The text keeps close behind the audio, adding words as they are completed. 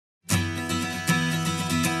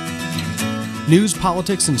News,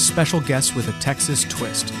 politics, and special guests with a Texas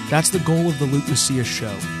twist. That's the goal of the Luke Macias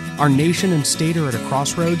Show. Our nation and state are at a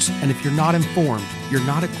crossroads, and if you're not informed, you're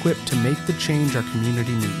not equipped to make the change our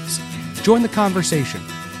community needs. Join the conversation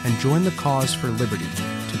and join the cause for liberty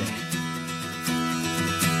today.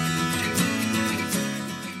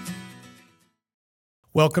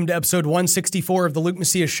 Welcome to episode 164 of the Luke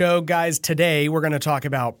Macias Show. Guys, today we're going to talk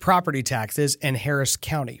about property taxes in Harris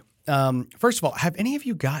County. First of all, have any of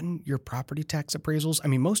you gotten your property tax appraisals? I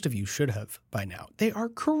mean, most of you should have by now. They are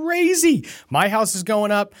crazy. My house is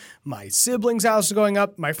going up. My siblings' house is going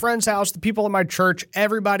up. My friend's house, the people in my church,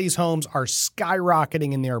 everybody's homes are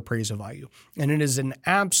skyrocketing in their appraisal value. And it is an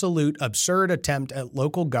absolute absurd attempt at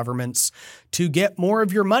local governments to get more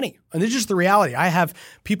of your money. And this is just the reality. I have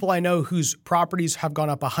people I know whose properties have gone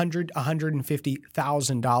up $100,000,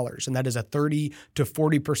 $150,000, and that is a 30 to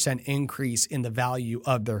 40% increase in the value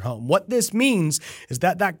of their home. What this means is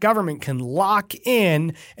that that government can lock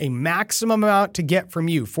in a maximum amount to get from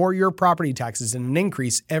you for your property taxes and an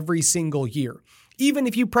increase every single year. Even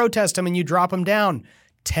if you protest them and you drop them down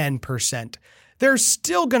 10%. They're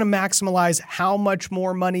still going to maximize how much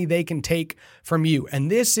more money they can take from you. And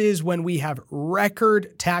this is when we have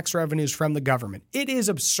record tax revenues from the government. It is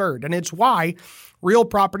absurd. And it's why real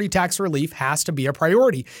property tax relief has to be a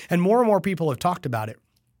priority. And more people have talked about it.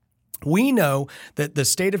 We know that the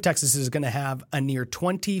state of Texas is going to have a near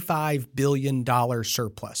 $25 billion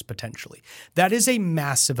surplus potentially. That is a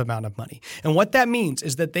massive amount of money. And what that means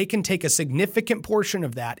is that they can take a significant portion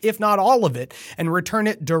of that, if not all of it, and return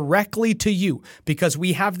it directly to you because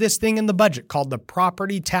we have this thing in the budget called the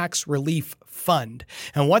Property Tax Relief Fund.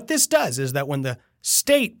 And what this does is that when the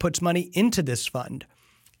state puts money into this fund,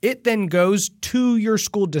 it then goes to your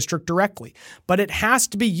school district directly, but it has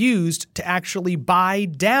to be used to actually buy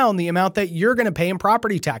down the amount that you're going to pay in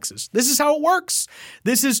property taxes. This is how it works.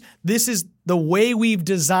 This is the way we've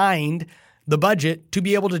designed the budget to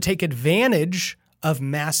be able to take advantage of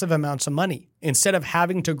massive amounts of money. Instead of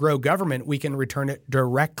having to grow government, we can return it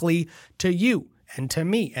directly to you and to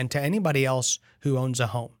me and to anybody else who owns a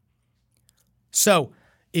home. So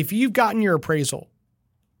if you've gotten your appraisal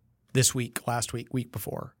this week, last week, week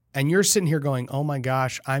before, and you're sitting here going, oh my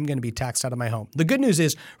gosh, I'm going to be taxed out of my home. The good news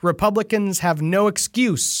is Republicans have no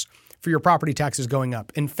excuse for your property taxes going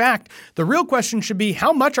up. In fact, the real question should be,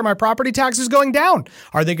 how much are my property taxes going down?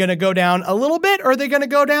 Are they going to go down a little bit or are they going to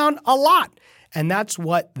go down a lot? And that's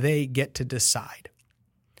what they get to decide.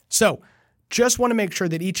 So just want to make sure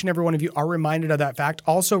that each and every one of you are reminded of that fact.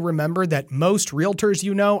 Also remember that most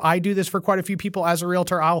realtors, I do this for quite a few people as a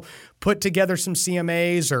realtor. I'll put together some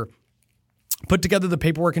CMAs or put together the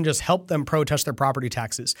paperwork and just help them protest their property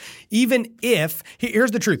taxes. Even if,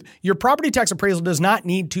 here's the truth, your property tax appraisal does not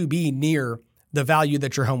need to be near the value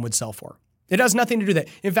that your home would sell for. It has nothing to do with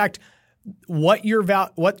that. In fact, what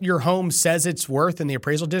your home says it's worth in the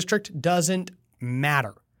appraisal district doesn't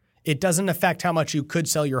matter. It doesn't affect how much you could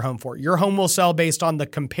sell your home for. Your home will sell based on the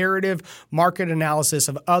comparative market analysis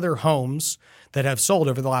of other homes that have sold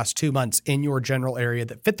over the last 2 months in your general area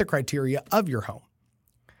that fit the criteria of your home.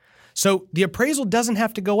 So the appraisal doesn't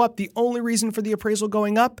have to go up. The only reason for the appraisal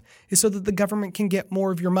going up is so that the government can get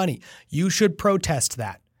more of your money. You should protest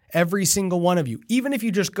that, every single one of you. Even if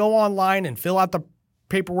you just go online and fill out the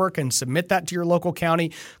paperwork and submit that to your local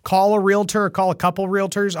county, call a realtor or call a couple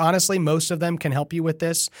realtors. Honestly, most of them can help you with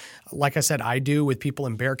this. Like I said, I do with people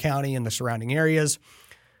in Bexar County and the surrounding areas.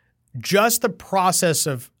 Just the process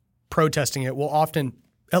of protesting it will often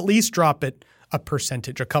at least drop it a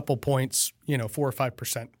percentage, a couple points, 4 or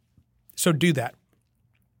 5%. So do that.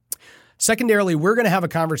 Secondarily, we're going to have a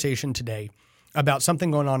conversation today about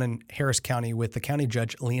something going on in Harris County with the county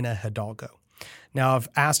judge, Lena Hidalgo. Now, I've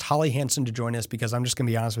asked Holly Hansen to join us because I'm just going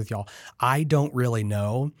to be honest with y'all. I don't really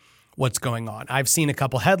know what's going on. I've seen a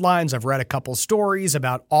couple headlines. I've read a couple stories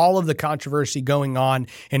about all of the controversy going on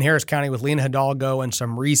in Harris County with Lena Hidalgo and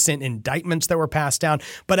some recent indictments that were passed down,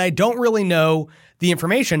 but I don't really know the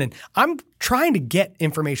information. And I'm trying to get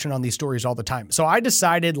information on these stories all the time. So I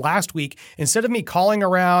decided last week, instead of me calling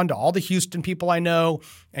around to all the Houston people I know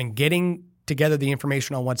and getting together the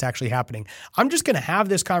information on what's actually happening, I'm just going to have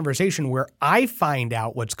this conversation where I find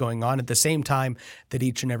out what's going on at the same time that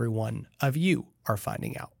each and every one of you are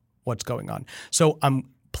finding out what's going on. So I'm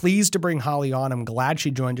pleased to bring Holly on. I'm glad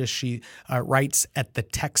she joined us. She writes at The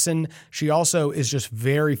Texan. She also is just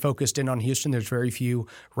very focused in on Houston. There's very few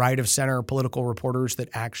right-of-center political reporters that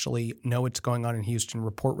actually know what's going on in Houston,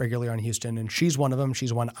 report regularly on Houston, and she's one of them.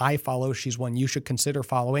 She's one I follow. She's one you should consider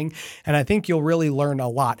following, and I think you'll really learn a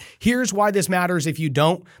lot. Here's why this matters if you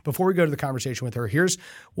don't. Before we go to the conversation with her, here's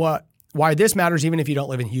what why this matters even if you don't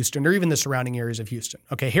live in Houston or even the surrounding areas of Houston.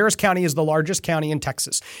 Okay, Harris County is the largest county in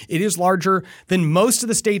Texas. It is larger than most of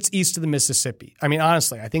the states east of the Mississippi. I mean,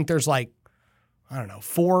 honestly, I think there's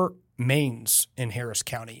 4 Maines in Harris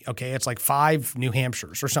County. Okay, it's like 5 New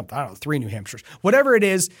Hampshires or something. I don't know, 3 New Hampshires. Whatever it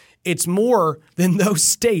is, it's more than those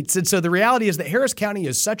states. And so the reality is that Harris County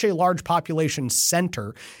is such a large population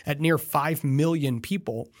center at near 5 million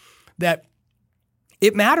people that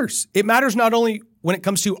it matters. It matters not only when it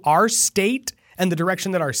comes to our state and the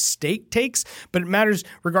direction that our state takes, but it matters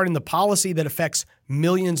regarding the policy that affects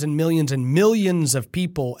millions and millions and millions of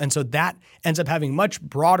people. And so that ends up having much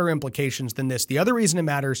broader implications than this. The other reason it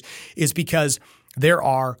matters is because there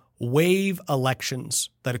are wave elections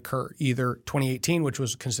that occur, either 2018, which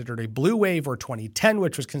was considered a blue wave, or 2010,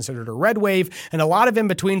 which was considered a red wave, and a lot of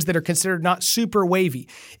in-betweens that are considered not super wavy.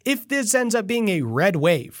 If this ends up being a red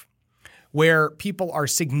wave, where people are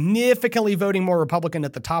significantly voting more Republican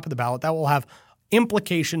at the top of the ballot, that will have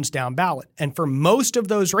implications down ballot. And for most of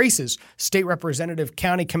those races, state representative,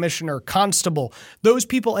 county commissioner, constable, those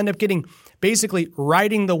people end up getting basically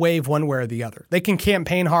riding the wave one way or the other. They can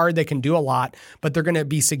campaign hard, they can do a lot, but they're going to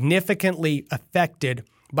be significantly affected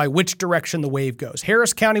by which direction the wave goes.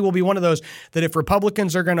 Harris County will be one of those that if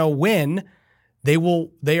Republicans are going to win,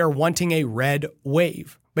 they are wanting a red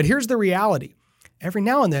wave. But here's the reality. Every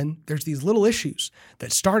now and then, there's these little issues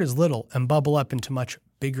that start as little and bubble up into much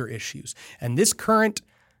bigger issues. And this current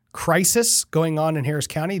crisis going on in Harris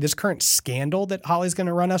County, this current scandal that Holly's going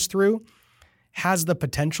to run us through, has the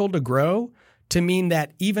potential to grow to mean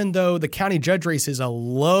that even though the county judge race is a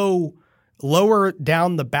lower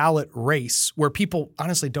down the ballot race where people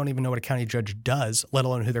honestly don't even know what a county judge does, let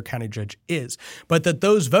alone who their county judge is, but that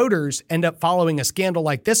those voters end up following a scandal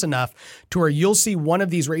like this enough to where you'll see one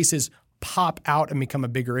of these races pop out and become a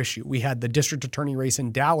bigger issue. We had the district attorney race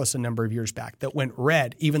in Dallas a number of years back that went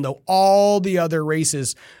red, even though all the other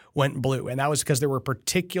races went blue. And that was because there were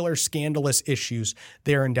particular scandalous issues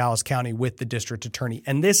there in Dallas County with the district attorney.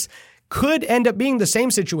 And this could end up being the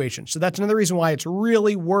same situation. So that's another reason why it's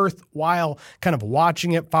really worthwhile kind of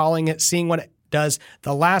watching it, following it, seeing what it does.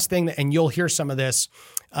 The last thing, and you'll hear some of this,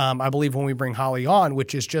 I believe, when we bring Holly on,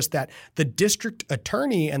 which is just that the district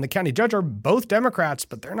attorney and the county judge are both Democrats,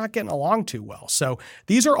 but they're not getting along too well. So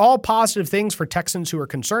these are all positive things for Texans who are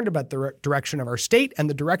concerned about the direction of our state and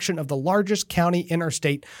the direction of the largest county in our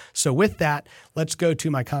state. So with that, let's go to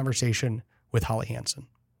my conversation with Holly Hansen.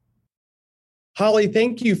 Holly,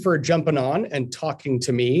 thank you for jumping on and talking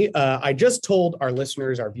to me. I just told our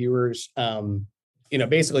listeners, our viewers,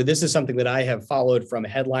 basically this is something that I have followed from a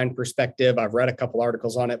headline perspective. I've read a couple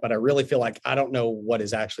articles on it, but I really feel like I don't know what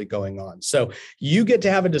is actually going on. So you get to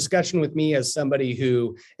have a discussion with me as somebody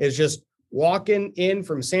who is just walking in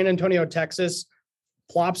from San Antonio, Texas,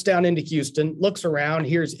 plops down into Houston, looks around,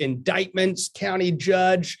 hears indictments, county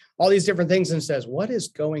judge, all these different things, and says, what is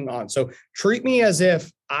going on? So treat me as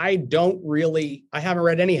if I haven't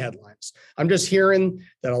read any headlines. I'm just hearing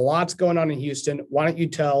that a lot's going on in Houston. Why don't you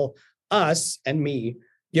tell us and me,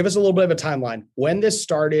 give us a little bit of a timeline, when this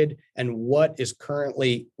started and what's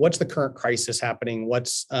the current crisis happening?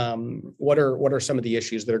 What are some of the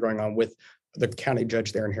issues that are going on with the county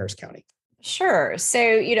judge there in Harris County? Sure. So,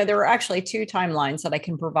 there are actually 2 timelines that I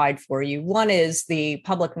can provide for you. One is the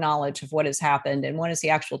public knowledge of what has happened, and one is the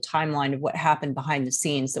actual timeline of what happened behind the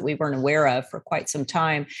scenes that we weren't aware of for quite some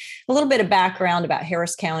time. A little bit of background about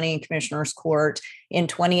Harris County Commissioner's Court. In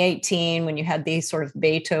 2018, when you had the sort of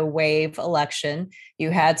Beto wave election, you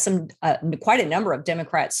had quite a number of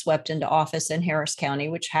Democrats swept into office in Harris County,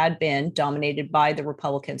 which had been dominated by the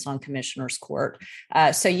Republicans on Commissioner's Court.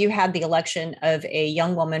 So you had the election of a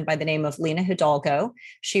young woman by the name of Lena Hidalgo.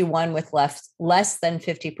 She won with less than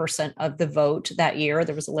 50% of the vote that year.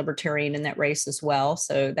 There was a libertarian in that race as well.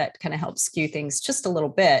 So that kind of helped skew things just a little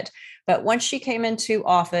bit. But once she came into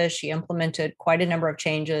office, she implemented quite a number of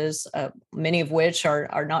changes, many of which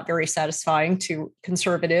are not very satisfying to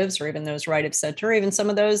conservatives or even those right of center, even some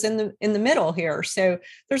of those in the middle here. So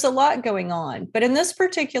there's a lot going on. But in this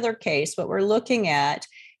particular case, what we're looking at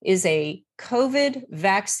is a COVID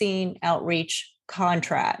vaccine outreach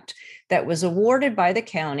contract that was awarded by the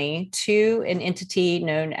county to an entity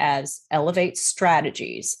known as Elevate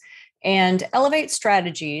Strategies. And Elevate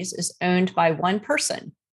Strategies is owned by one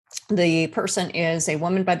person. The person is a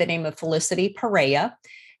woman by the name of Felicity Perea.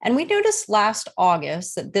 And we noticed last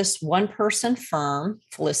August that this one-person firm,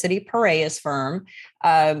 Felicity Perea's firm,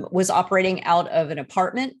 was operating out of an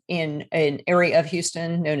apartment in an area of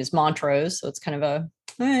Houston known as Montrose. So it's kind of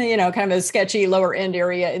kind of a sketchy lower end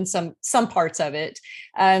area in some parts of it.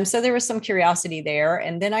 So there was some curiosity there.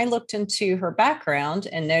 And then I looked into her background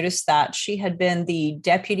and noticed that she had been the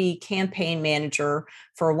deputy campaign manager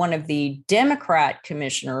for one of the Democrat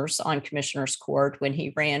commissioners on Commissioner's Court when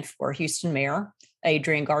he ran for Houston mayor,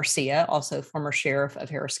 Adrian Garcia, also former sheriff of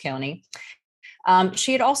Harris County.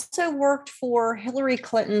 She had also worked for Hillary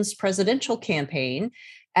Clinton's presidential campaign,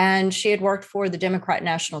 and she had worked for the Democrat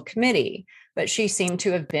National Committee, but she seemed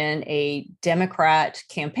to have been a Democrat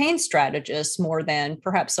campaign strategist more than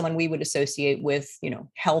perhaps someone we would associate with,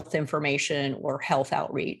 health information or health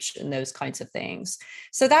outreach and those kinds of things.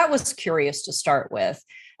 So that was curious to start with.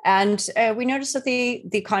 And we noticed that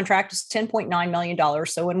the contract is $10.9 million.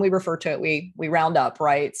 So when we refer to it, we round up,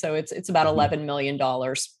 right? So it's about $11 million.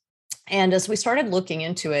 And as we started looking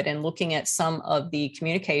into it and looking at some of the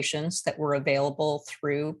communications that were available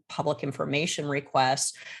through public information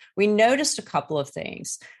requests, we noticed a couple of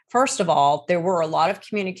things. First of all, there were a lot of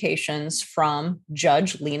communications from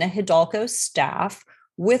Judge Lena Hidalgo's staff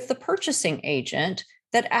with the purchasing agent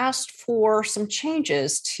that asked for some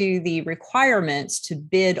changes to the requirements to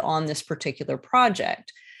bid on this particular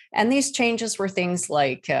project. And these changes were things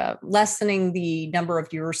like lessening the number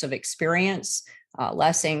of years of experience,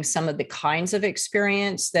 lessening some of the kinds of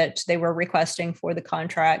experience that they were requesting for the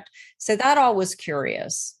contract. So that all was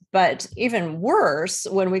curious. But even worse,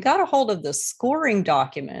 when we got a hold of the scoring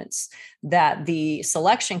documents that the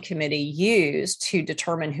selection committee used to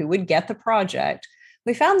determine who would get the project,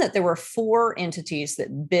 we found that there were 4 entities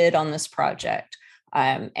that bid on this project.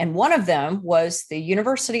 And one of them was the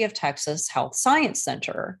University of Texas Health Science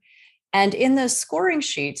Center. And in those scoring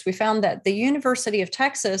sheets, we found that the University of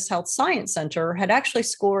Texas Health Science Center had actually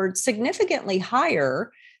scored significantly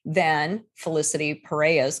higher than Felicity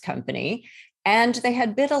Perea's company, and they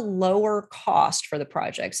had bid a lower cost for the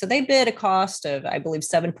project. So they bid a cost of, I believe,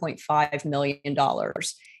 $7.5 million.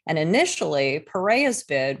 And initially, Perea's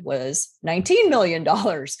bid was $19 million.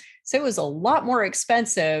 So it was a lot more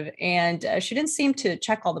expensive, and she didn't seem to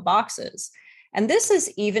check all the boxes. And this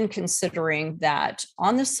is even considering that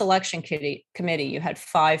on the selection committee, you had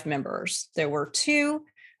 5 members. There were 2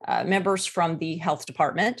 members from the health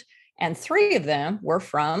department, and 3 of them were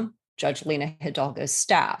from Judge Lena Hidalgo's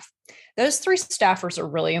staff. Those 3 staffers are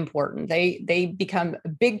really important. They become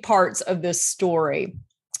big parts of this story.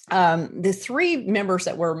 The 3 members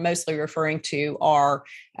that we're mostly referring to are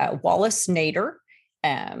Wallace Nader,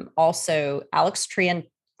 also Alex Trian.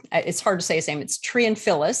 It's hard to say his name. It's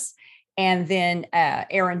Trianfilis. And then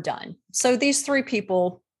Aaron Dunn. So these 3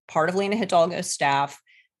 people, part of Lena Hidalgo's staff,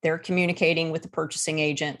 they're communicating with the purchasing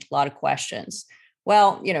agent, a lot of questions.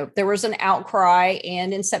 Well, there was an outcry,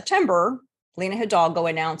 and in September, Lena Hidalgo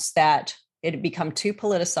announced that it had become too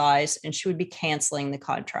politicized and she would be canceling the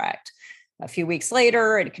contract. A few weeks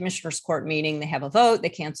later, at a commissioner's court meeting, they have a vote, they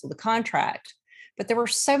cancel the contract. But there were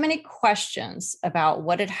so many questions about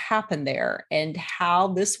what had happened there and how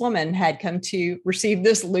this woman had come to receive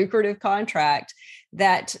this lucrative contract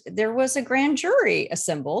that there was a grand jury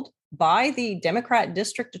assembled by the Democrat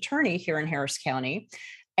district attorney here in Harris County,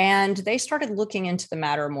 and they started looking into the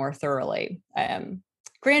matter more thoroughly.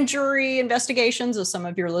 Grand jury investigations, as some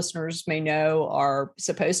of your listeners may know, are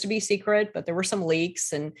supposed to be secret, but there were some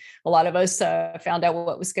leaks, and a lot of us found out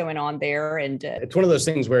what was going on there. And it's one of those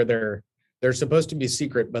things where they're supposed to be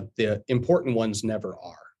secret, but the important ones never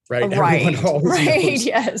are, right? Right, knows.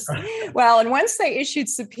 Yes. Well, and once they issued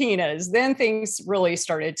subpoenas, then things really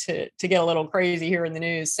started to get a little crazy here in the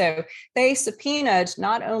news. So they subpoenaed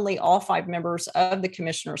not only all 5 members of the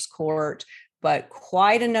commissioner's court, but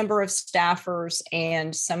quite a number of staffers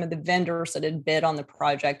and some of the vendors that had bid on the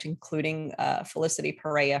project, including Felicity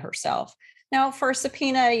Perea herself. Now, for a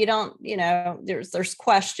subpoena, there's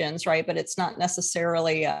questions, right? But it's not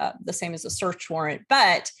necessarily the same as a search warrant.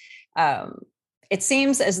 But it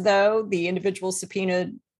seems as though the individual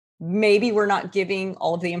subpoenaed maybe were not giving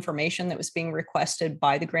all of the information that was being requested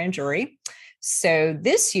by the grand jury. So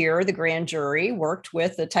this year, the grand jury worked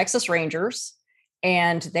with the Texas Rangers,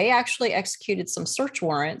 and they actually executed some search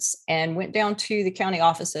warrants and went down to the county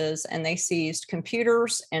offices, and they seized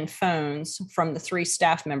computers and phones from the 3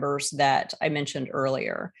 staff members that I mentioned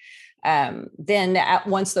earlier.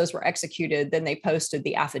 Once those were executed, then they posted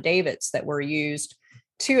the affidavits that were used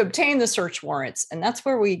to obtain the search warrants. And that's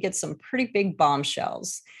where we get some pretty big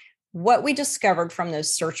bombshells. What we discovered from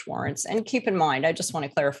those search warrants, and keep in mind, I just want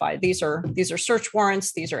to clarify, these are search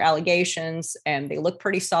warrants, these are allegations, and they look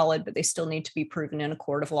pretty solid, but they still need to be proven in a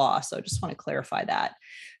court of law. So I just want to clarify that.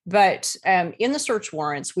 But in the search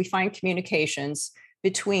warrants, we find communications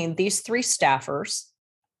between these 3 staffers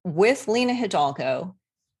with Lena Hidalgo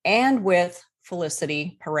and with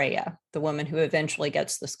Felicity Perea, the woman who eventually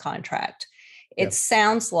gets this contract. It Yep.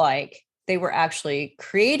 sounds like they were actually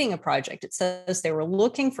creating a project. It says they were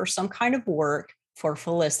looking for some kind of work for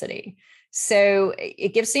Felicity. So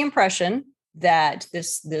it gives the impression that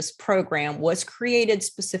this program was created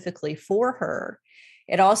specifically for her.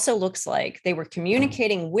 It also looks like they were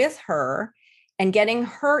communicating with her and getting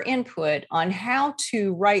her input on how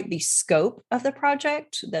to write the scope of the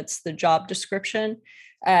project. That's the job description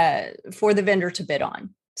for the vendor to bid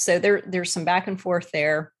on. So there's some back and forth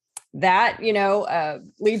there. That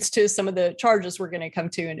leads to some of the charges we're going to come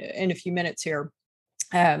to in a few minutes here.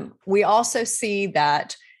 We also see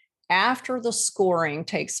that after the scoring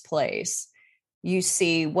takes place, you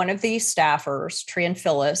see one of these staffers, Trian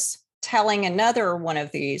Phyllis, telling another one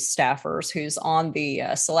of these staffers who's on the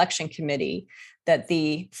selection committee that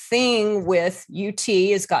the thing with UT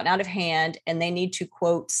has gotten out of hand and they need to,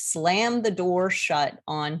 quote, slam the door shut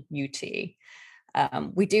on UT.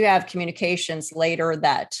 We do have communications later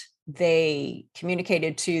that they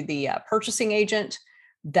communicated to the purchasing agent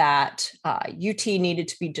that UT needed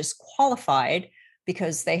to be disqualified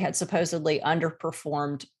because they had supposedly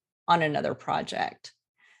underperformed on another project.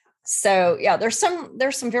 So yeah, there's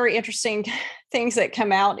some very interesting things that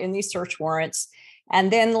come out in these search warrants.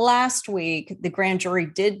 And then last week, the grand jury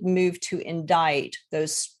did move to indict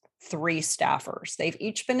those 3 staffers. They've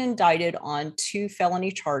each been indicted on 2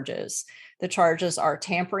 felony charges. The charges are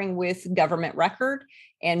tampering with government record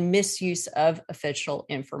and misuse of official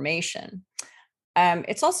information.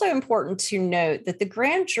 It's also important to note that the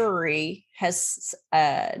grand jury has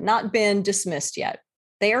not been dismissed yet.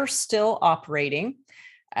 They are still operating.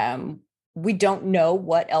 We don't know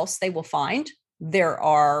what else they will find. There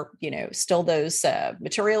are, still those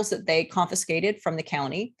materials that they confiscated from the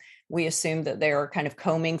county. We assume that they're kind of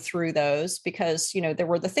combing through those because, there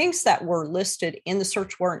were the things that were listed in the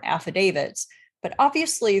search warrant affidavits, but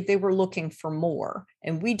obviously they were looking for more,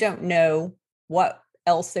 and we don't know what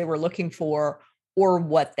else they were looking for or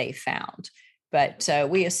what they found. But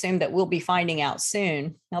we assume that we'll be finding out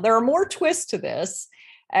soon. Now, there are more twists to this.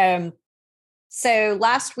 So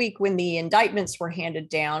last week, when the indictments were handed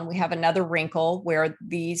down, we have another wrinkle where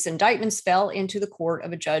these indictments fell into the court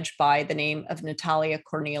of a judge by the name of Natalia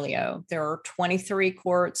Cornelio. There are 23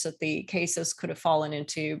 courts that the cases could have fallen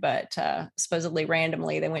into, but supposedly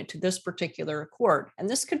randomly, they went to this particular court. And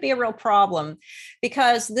this could be a real problem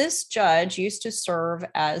because this judge used to serve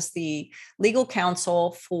as the legal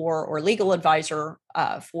counsel or legal advisor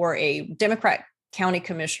for a Democrat county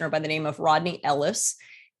commissioner by the name of Rodney Ellis.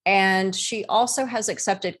 And she also has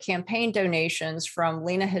accepted campaign donations from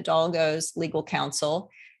Lena Hidalgo's legal counsel,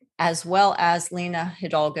 as well as Lena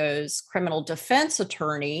Hidalgo's criminal defense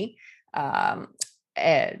attorney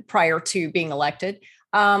prior to being elected.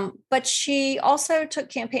 But she also took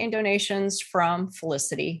campaign donations from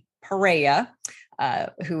Felicity Perea,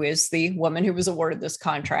 who is the woman who was awarded this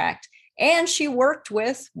contract. And she worked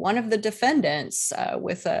with one of the defendants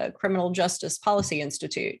with a Criminal Justice Policy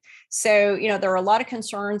Institute. So, there are a lot of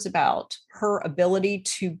concerns about her ability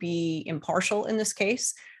to be impartial in this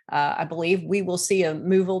case. I believe we will see a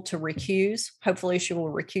moval to recuse. Hopefully she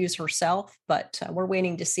will recuse herself, but we're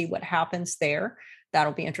waiting to see what happens there.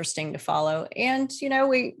 That'll be interesting to follow. And,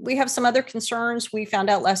 we have some other concerns. We found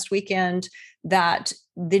out last weekend that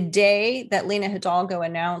the day that Lena Hidalgo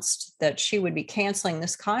announced that she would be canceling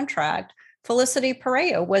this contract, Felicity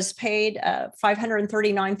Perea was paid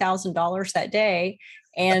 $539,000 that day.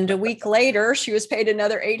 And a week later, she was paid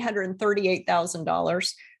another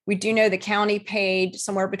 $838,000. We do know the county paid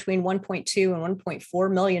somewhere between $1.2 and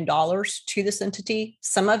 $1.4 million to this entity.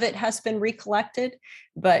 Some of it has been recollected,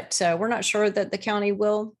 but we're not sure that the county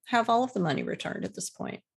will have all of the money returned at this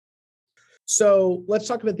point. So let's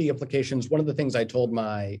talk about the implications. One of the things I told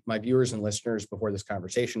my viewers and listeners before this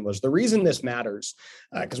conversation was the reason this matters,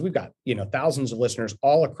 because we've got thousands of listeners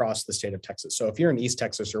all across the state of Texas. So if you're in East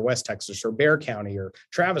Texas or West Texas or Bexar County or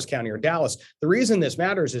Travis County or Dallas, the reason this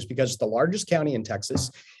matters is because it's the largest county in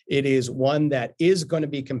Texas. It is one that is going to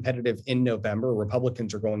be competitive in November.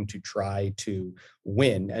 Republicans are going to try to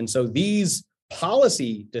win. And so these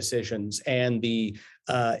policy decisions and the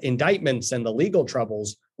indictments and the legal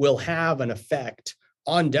troubles will have an effect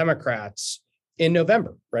on Democrats in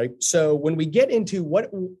November, right? So when we get into what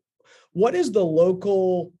is the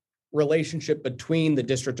local relationship between the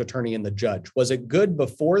district attorney and the judge? Was it good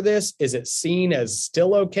before this? Is it seen as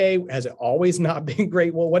still okay? Has it always not been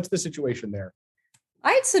great? Well, what's the situation there?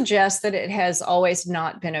 I'd suggest that it has always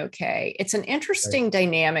not been okay. It's an Right. interesting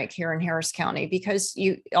dynamic here in Harris County because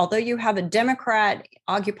although you have a Democrat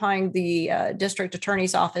occupying the district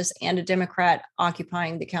attorney's office and a Democrat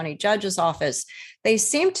occupying the county judge's office, they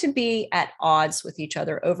seem to be at odds with each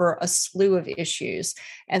other over a slew of issues.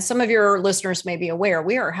 And some of your listeners may be aware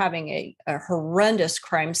we are having a horrendous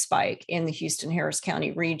crime spike in the Houston-Harris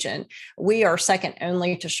County region. We are second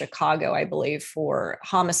only to Chicago, I believe, for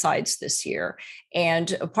homicides this year.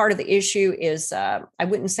 And a part of the issue is, I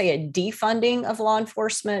wouldn't say a defunding of law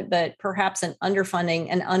enforcement, but perhaps an underfunding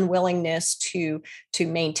and unwillingness to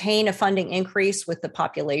maintain a funding increase with the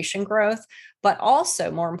population growth. But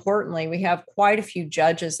also, more importantly, we have quite a few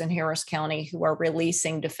judges in Harris County who are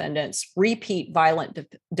releasing defendants, repeat violent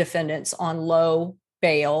defendants on low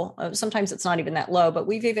bail. Sometimes it's not even that low, but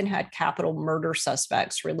we've even had capital murder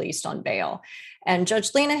suspects released on bail. And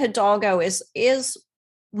Judge Lena Hidalgo is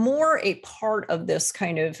more a part of this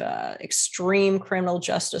kind of extreme criminal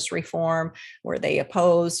justice reform, where they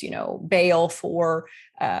oppose, bail for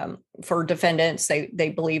defendants.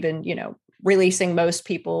 They believe in, releasing most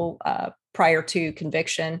people prior to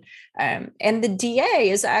conviction. And the DA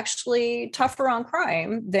is actually tougher on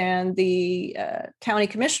crime than the county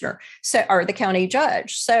commissioner, or the county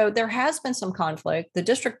judge. So there has been some conflict. The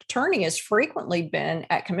district attorney has frequently been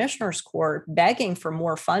at commissioner's court begging for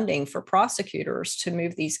more funding for prosecutors to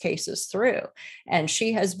move these cases through. And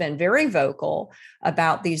she has been very vocal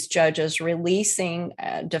about these judges releasing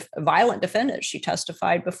violent defendants. She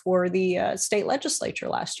testified before the state legislature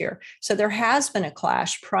last year. So there has been a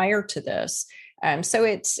clash prior to this. So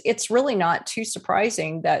it's really not too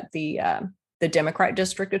surprising that the Democrat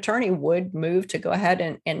district attorney would move to go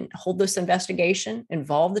ahead and hold this investigation,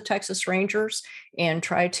 involve the Texas Rangers, and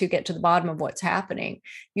try to get to the bottom of what's happening.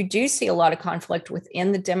 You do see a lot of conflict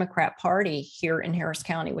within the Democrat Party here in Harris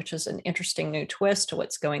County, which is an interesting new twist to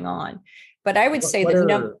what's going on. But I would say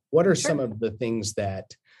what are some of the things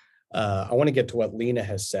that I want to get to what Lena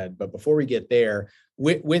has said, but before we get there,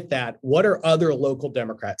 with that, what are other local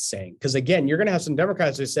Democrats saying? Because again, you're going to have some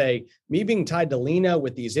Democrats who say, me being tied to Lena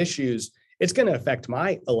with these issues, it's going to affect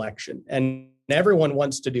my election. And everyone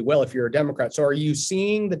wants to do well if you're a Democrat. So are you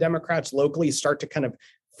seeing the Democrats locally start to kind of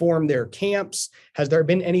form their camps? Has there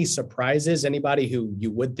been any surprises? Anybody who you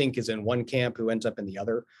would think is in one camp who ends up in the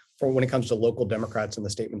other for when it comes to local Democrats and the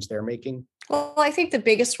statements they're making? Well, I think the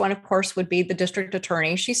biggest one, of course, would be the district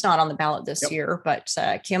attorney. She's not on the ballot this year, but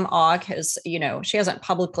Kim Ogg has, she hasn't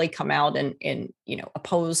publicly come out and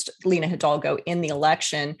opposed Lena Hidalgo in the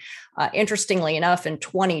election. Interestingly enough, in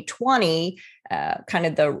 2020, kind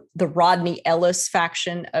of the Rodney Ellis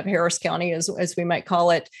faction of Harris County, as we might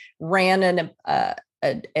call it, ran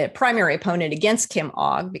a primary opponent against Kim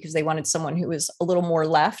Ogg because they wanted someone who was a little more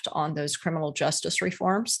left on those criminal justice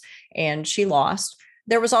reforms, and she lost.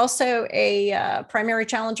 There was also a primary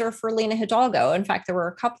challenger for Lena Hidalgo. In fact, there were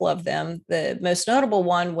a couple of them. The most notable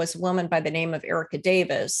one was a woman by the name of Erica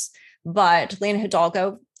Davis, but Lena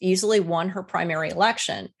Hidalgo easily won her primary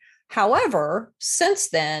election. However, since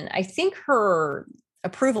then, I think her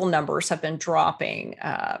approval numbers have been dropping.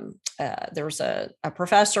 There's a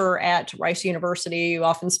professor at Rice University who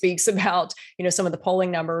often speaks about, some of the polling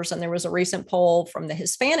numbers. And there was a recent poll from the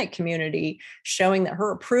Hispanic community showing that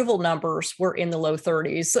her approval numbers were in the low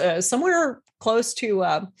 30s, somewhere close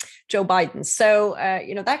to Joe Biden. So,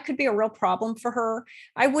 that could be a real problem for her.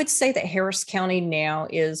 I would say that Harris County now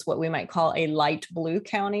is what we might call a light blue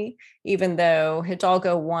county, even though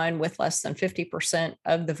Hidalgo won with less than 50%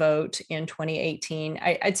 of the vote in 2018.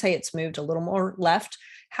 I'd say it's moved a little more left.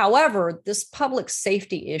 However, this public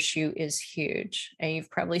safety issue is huge. And you've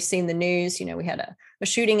probably seen the news. We had a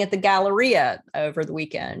shooting at the Galleria over the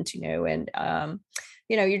weekend, and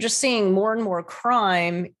you're just seeing more and more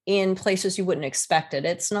crime in places you wouldn't expect it.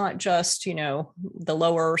 It's not just, the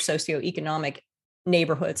lower socioeconomic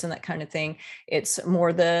neighborhoods and that kind of thing. It's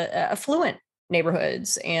more the affluent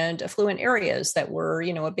neighborhoods and affluent areas that were,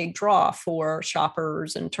 a big draw for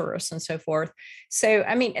shoppers and tourists and so forth. So,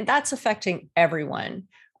 that's affecting everyone.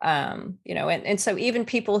 And so even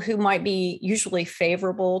people who might be usually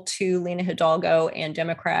favorable to Lena Hidalgo and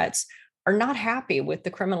Democrats are not happy with the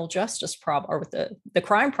criminal justice problem, or with the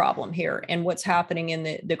crime problem here and what's happening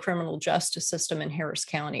in the criminal justice system in Harris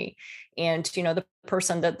County. And, the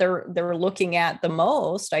person that they're looking at the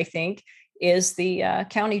most, I think, is the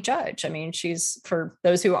county judge. She's, for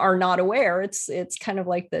those who are not aware, it's kind of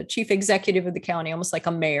like the chief executive of the county, almost like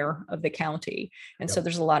a mayor of the county. And so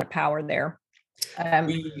there's a lot of power there.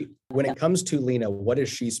 When it comes to Lena, what has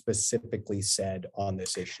she specifically said on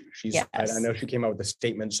this issue? I know she came out with a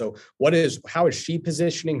statement. So how is she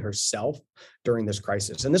positioning herself during this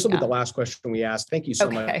crisis? And this will be the last question we ask. Thank you so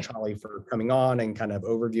much, Holly, for coming on and kind of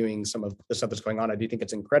overviewing some of the stuff that's going on. I do think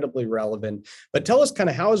it's incredibly relevant, but tell us kind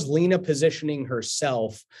of how is Lena positioning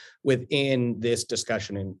herself within this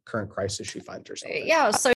discussion and current crisis she finds herself in?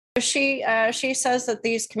 Yeah. So she says that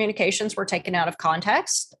these communications were taken out of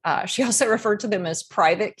context. She also referred to them as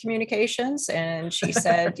private communications. And she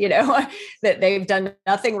said, that they've done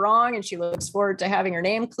nothing wrong. And she looks forward to having her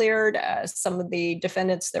name cleared. Some of the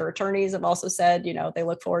defendants, their attorneys have also said, they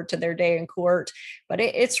look forward to their day in court. But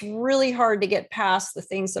it's really hard to get past the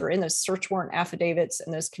things that are in those search warrant affidavits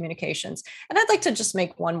and those communications. And I'd like to just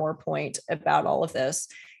make one more point about all of this.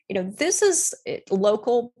 This is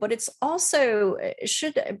local, but it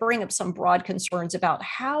should bring up some broad concerns about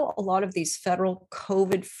how a lot of these federal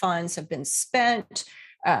COVID funds have been spent.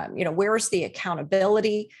 Where's the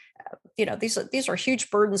accountability? These are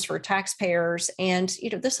huge burdens for taxpayers. And,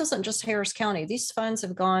 this isn't just Harris County. These funds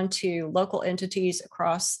have gone to local entities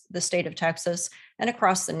across the state of Texas and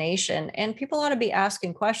across the nation. And people ought to be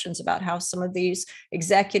asking questions about how some of these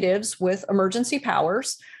executives with emergency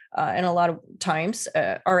powers and a lot of times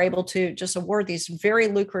are able to just award these very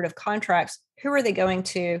lucrative contracts. Who are they going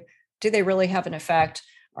to? Do they really have an effect?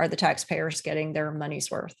 Are the taxpayers getting their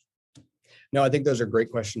money's worth? No, I think those are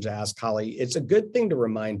great questions to ask, Holly. It's a good thing to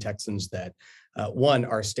remind Texans that, one,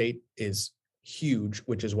 our state is huge,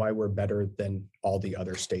 which is why we're better than all the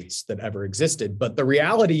other states that ever existed. But the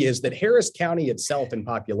reality is that Harris County itself in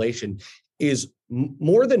population is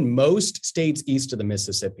more than most states east of the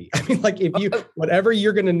Mississippi. I mean, like whatever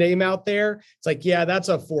you're going to name out there, it's like, yeah, that's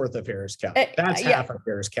a fourth of Harris County. That's half of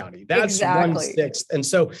Harris County. That's exactly 1/6. And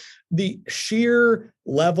so the sheer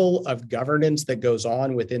level of governance that goes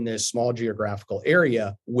on within this small geographical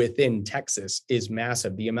area within Texas is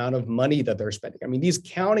massive. The amount of money that they're spending. I mean, these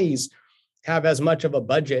counties have as much of a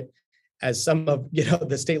budget as some of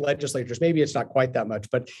the state legislatures. Maybe it's not quite that much,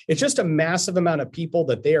 but it's just a massive amount of people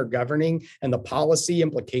that they are governing, and the policy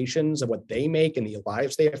implications of what they make and the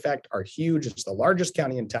lives they affect are huge. It's the largest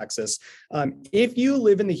county in Texas. If you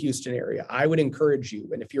live in the Houston area, I would encourage you,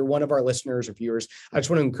 and if you're one of our listeners or viewers, I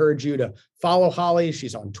just want to encourage you to follow Holly.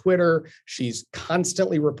 She's on Twitter. She's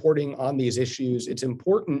constantly reporting on these issues. It's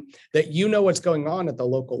important that you know what's going on at the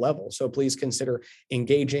local level. So please consider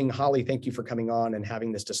engaging. Holly, thank you for coming on and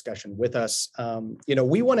having this discussion with us.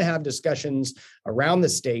 We want to have discussions around the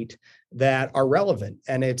state that are relevant.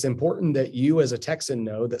 And it's important that you as a Texan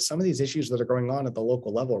know that some of these issues that are going on at the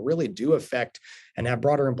local level really do affect and have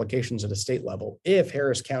broader implications at a state level. If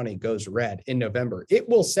Harris County goes red in November, it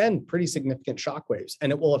will send pretty significant shockwaves,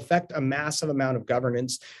 and it will affect a massive amount of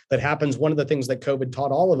governance that happens. One of the things that COVID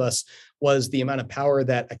taught all of us was the amount of power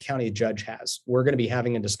that a county judge has. We're going to be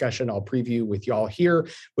having a discussion I'll preview with y'all here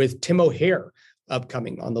with Tim O'Hare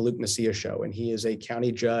upcoming on the Luke Macias Show. And he is a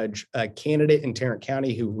county judge, a candidate in Tarrant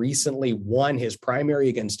County who recently won his primary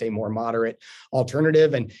against a more moderate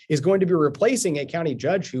alternative and is going to be replacing a county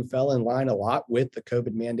judge who fell in line a lot with the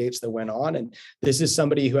COVID mandates that went on. And this is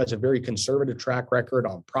somebody who has a very conservative track record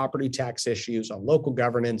on property tax issues, on local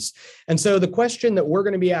governance. And so the question that we're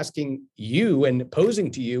going to be asking you and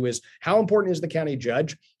posing to you is, how important is the county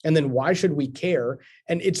judge? And then why should we care?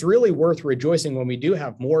 And it's really worth rejoicing when we do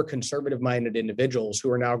have more conservative-minded individuals who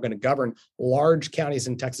are now going to govern large counties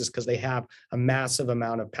in Texas because they have a massive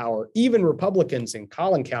amount of power. Even Republicans in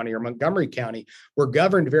Collin County or Montgomery County were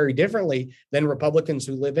governed very differently than Republicans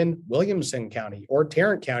who live in Williamson County or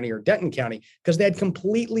Tarrant County or Denton County because they had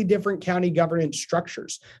completely different county governance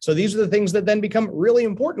structures. So these are the things that then become really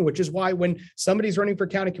important, which is why when somebody's running for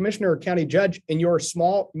county commissioner or county judge in your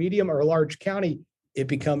small, medium, or large county, it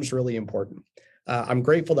becomes really important. I'm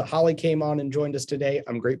grateful that Holly came on and joined us today.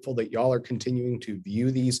 I'm grateful that y'all are continuing to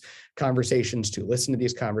view these conversations, to listen to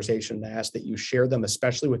these conversations. I ask that you share them,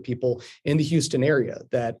 especially with people in the Houston area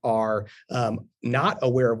that are not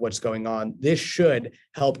aware of what's going on. This should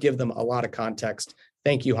help give them a lot of context.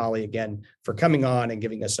 Thank you, Holly, again, for coming on and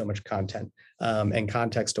giving us so much content and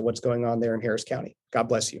context to what's going on there in Harris County. God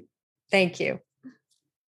bless you. Thank you.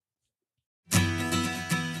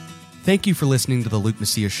 Thank you for listening to the Luke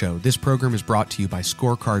Macias Show. This program is brought to you by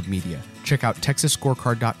Scorecard Media. Check out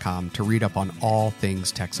TexasScorecard.com to read up on all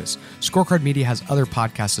things Texas. Scorecard Media has other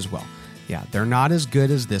podcasts as well. Yeah, they're not as good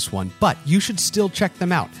as this one, but you should still check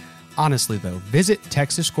them out. Honestly, though, visit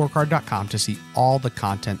TexasScorecard.com to see all the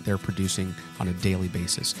content they're producing on a daily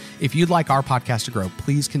basis. If you'd like our podcast to grow,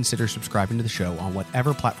 please consider subscribing to the show on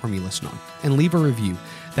whatever platform you listen on and leave a review.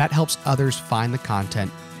 That helps others find the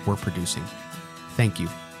content we're producing. Thank you.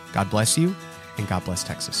 God bless you, and God bless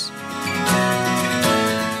Texas.